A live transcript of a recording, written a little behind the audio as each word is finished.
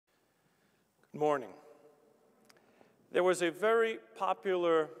Morning. There was a very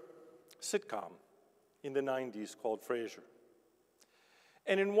popular sitcom in the 90s called Frasier.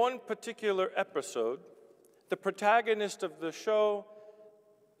 And in one particular episode, the protagonist of the show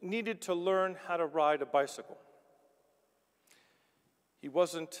needed to learn how to ride a bicycle. He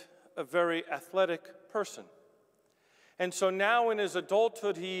wasn't a very athletic person. And so now in his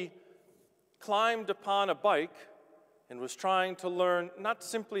adulthood, he climbed upon a bike and was trying to learn not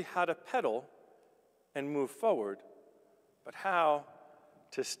simply how to pedal and move forward, but how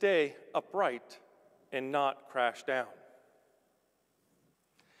to stay upright and not crash down.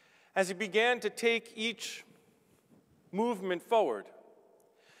 As he began to take each movement forward,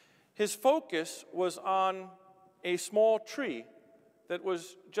 his focus was on a small tree that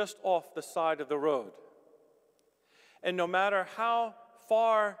was just off the side of the road. And no matter how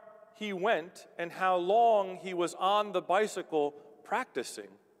far he went and how long he was on the bicycle practicing,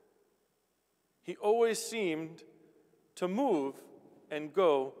 he always seemed to move and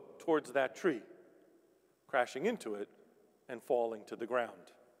go towards that tree, crashing into it and falling to the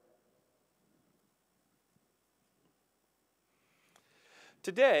ground.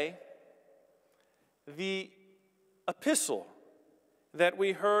 Today, the epistle that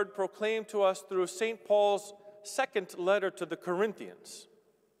we heard proclaimed to us through St. Paul's second letter to the Corinthians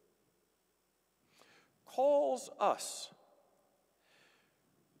calls us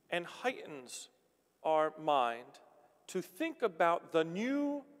and heightens our mind to think about the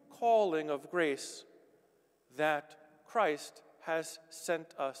new calling of grace that Christ has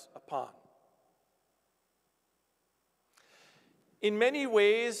sent us upon. In many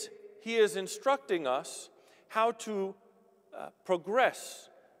ways, he is instructing us how to progress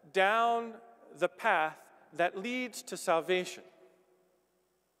down the path that leads to salvation,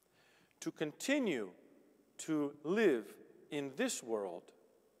 to continue to live in this world,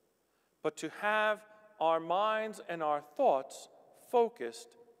 but to have our minds and our thoughts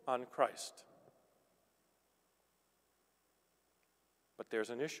focused on Christ. But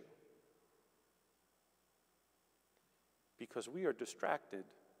there's an issue, because we are distracted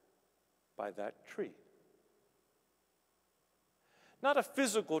by that tree. Not a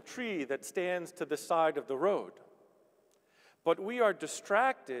physical tree that stands to the side of the road, but we are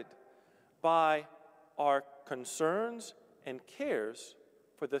distracted by our concerns and cares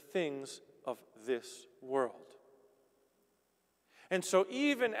for the things of this world. And so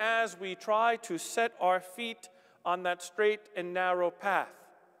even as we try to set our feet on that straight and narrow path,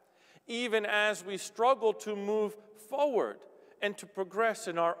 even as we struggle to move forward and to progress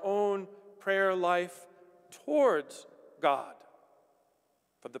in our own prayer life towards God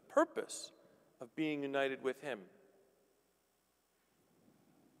for the purpose of being united with Him,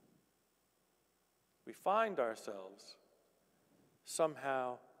 we find ourselves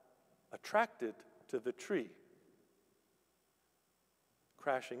somehow attracted to the tree,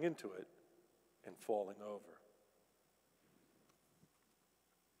 crashing into it and falling over.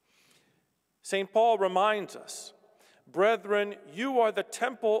 St. Paul reminds us, "Brethren, you are the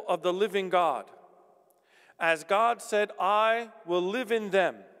temple of the living God. As God said, I will live in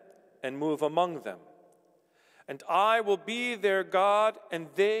them and move among them. And I will be their God,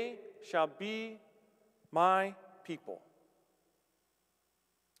 and they shall be my people."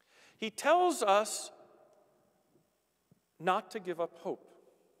 He tells us not to give up hope,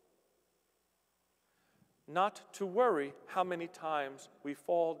 not to worry how many times we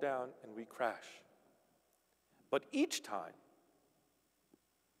fall down and we crash, but each time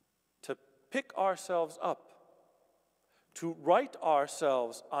to pick ourselves up, to right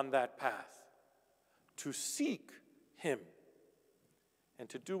ourselves on that path, to seek Him, and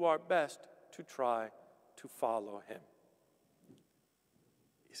to do our best to try to follow Him.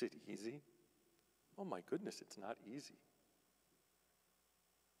 Is it easy? Oh my goodness, it's not easy.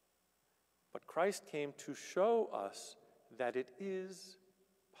 But Christ came to show us that it is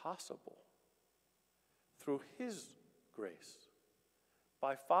possible through His grace,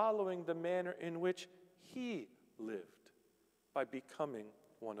 by following the manner in which He lived, by becoming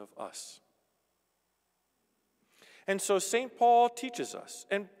one of us. And so St. Paul teaches us,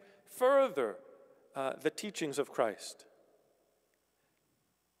 and further the teachings of Christ.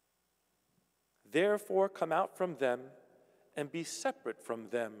 "Therefore come out from them and be separate from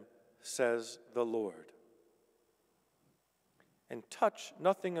them, says the Lord, and touch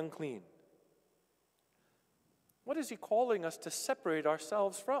nothing unclean." What is he calling us to separate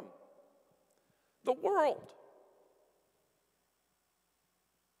ourselves from? The world.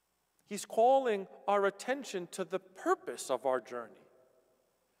 He's calling our attention to the purpose of our journey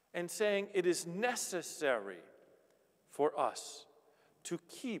and saying it is necessary for us to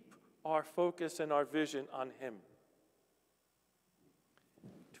keep our focus and our vision on Him.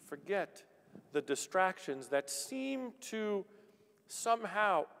 To forget the distractions that seem to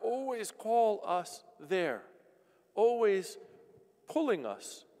somehow always call us there, always pulling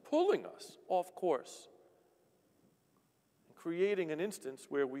us off course, creating an instance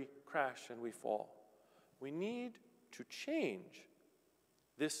where we crash and we fall. We need to change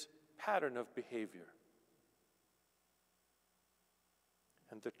this pattern of behavior.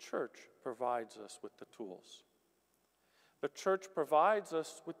 And the church provides us with the tools. The church provides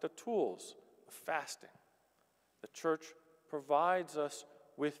us with the tools of fasting. The church provides us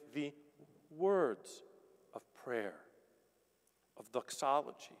with the words of prayer, of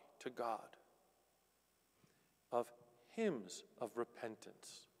doxology to God, of hymns of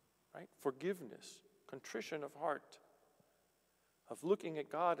repentance, right? Forgiveness, contrition of heart, of looking at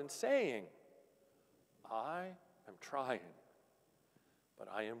God and saying, I am trying, but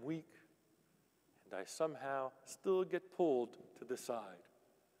I am weak, and I somehow still get pulled to the side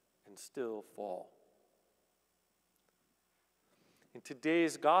and still fall. In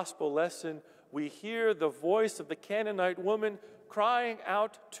today's gospel lesson, we hear the voice of the Canaanite woman crying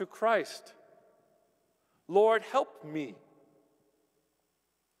out to Christ, Lord, help me.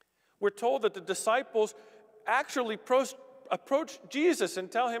 We're told that the disciples actually approach Jesus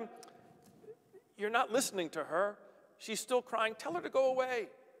and tell him, you're not listening to her. She's still crying. Tell her to go away.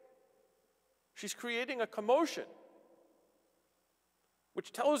 She's creating a commotion,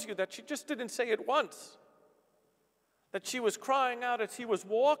 which tells you that she just didn't say it once, that she was crying out as he was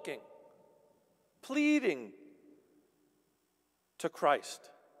walking, pleading to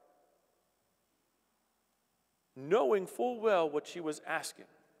Christ, knowing full well what she was asking.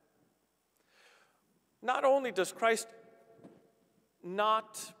 Not only does Christ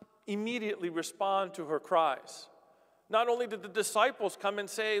not immediately respond to her cries, not only did the disciples come and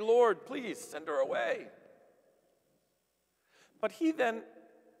say, Lord, please send her away, but he then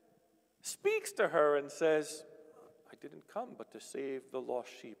speaks to her and says, I didn't come but to save the lost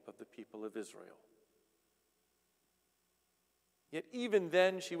sheep of the people of Israel. Yet even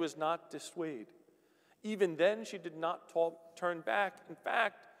then she was not dissuaded. Even then she did not turn back. In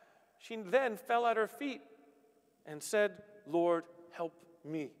fact, she then fell at her feet and said, Lord, help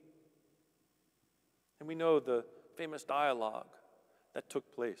me. And we know the famous dialogue that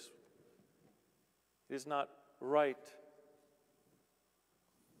took place. It is not right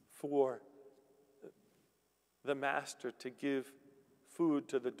for the master to give food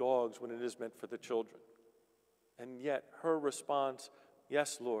to the dogs when it is meant for the children. And yet her response,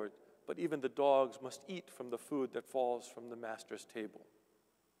 yes, Lord, but even the dogs must eat from the food that falls from the master's table.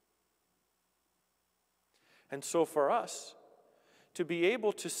 And so for us, to be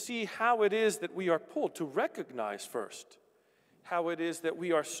able to see how it is that we are pulled, to recognize first how it is that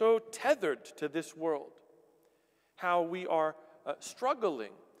we are so tethered to this world, how we are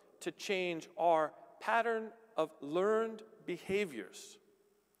struggling to change our pattern of learned behaviors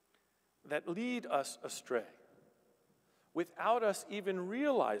that lead us astray, without us even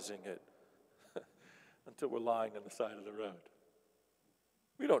realizing it until we're lying on the side of the road.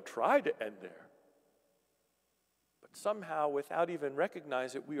 We don't try to end there. But somehow, without even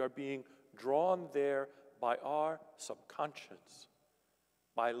recognizing it, we are being drawn there by our subconscious,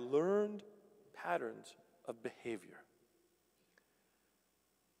 by learned patterns of behavior.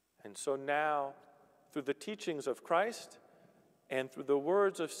 And so now, through the teachings of Christ and through the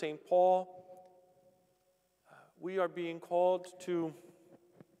words of St. Paul, we are being called to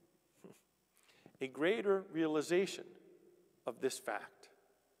a greater realization of this fact.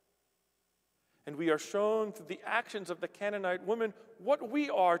 And we are shown through the actions of the Canaanite woman what we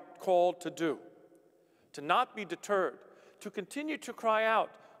are called to do. To not be deterred, to continue to cry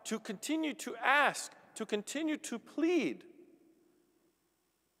out, to continue to ask, to continue to plead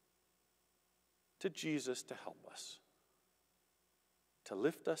to Jesus to help us, to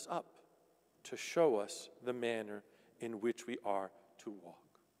lift us up, to show us the manner in which we are to walk.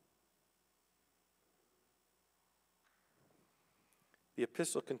 The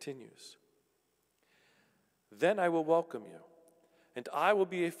epistle continues. Then I will welcome you, and I will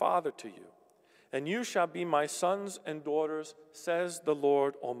be a father to you, and you shall be my sons and daughters, says the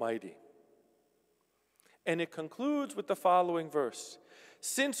Lord Almighty. And it concludes with the following verse.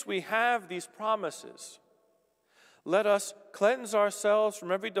 Since we have these promises, let us cleanse ourselves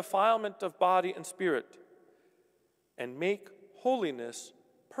from every defilement of body and spirit, and make holiness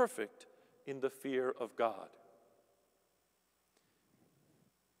perfect in the fear of God.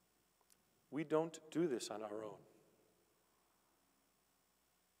 We don't do this on our own.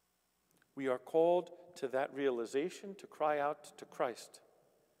 We are called to that realization, to cry out to Christ,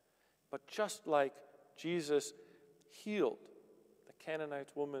 But just like Jesus healed the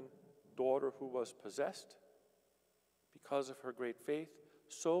Canaanite woman, daughter who was possessed because of her great faith,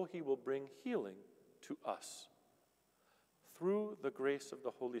 so he will bring healing to us through the grace of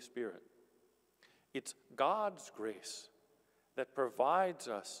the Holy Spirit. It's God's grace that provides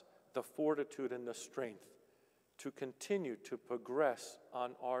us the fortitude and the strength to continue to progress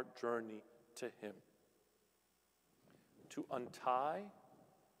on our journey to him, to untie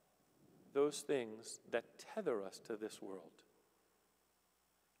those things that tether us to this world,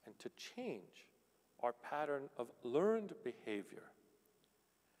 and to change our pattern of learned behavior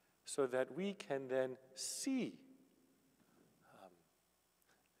so that we can then see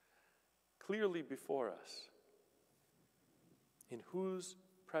clearly before us in whose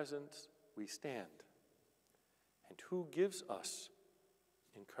presence we stand and who gives us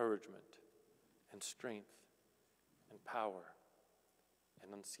encouragement and strength and power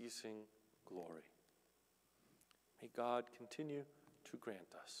and unceasing glory. May God continue to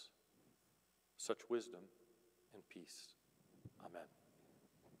grant us such wisdom and peace.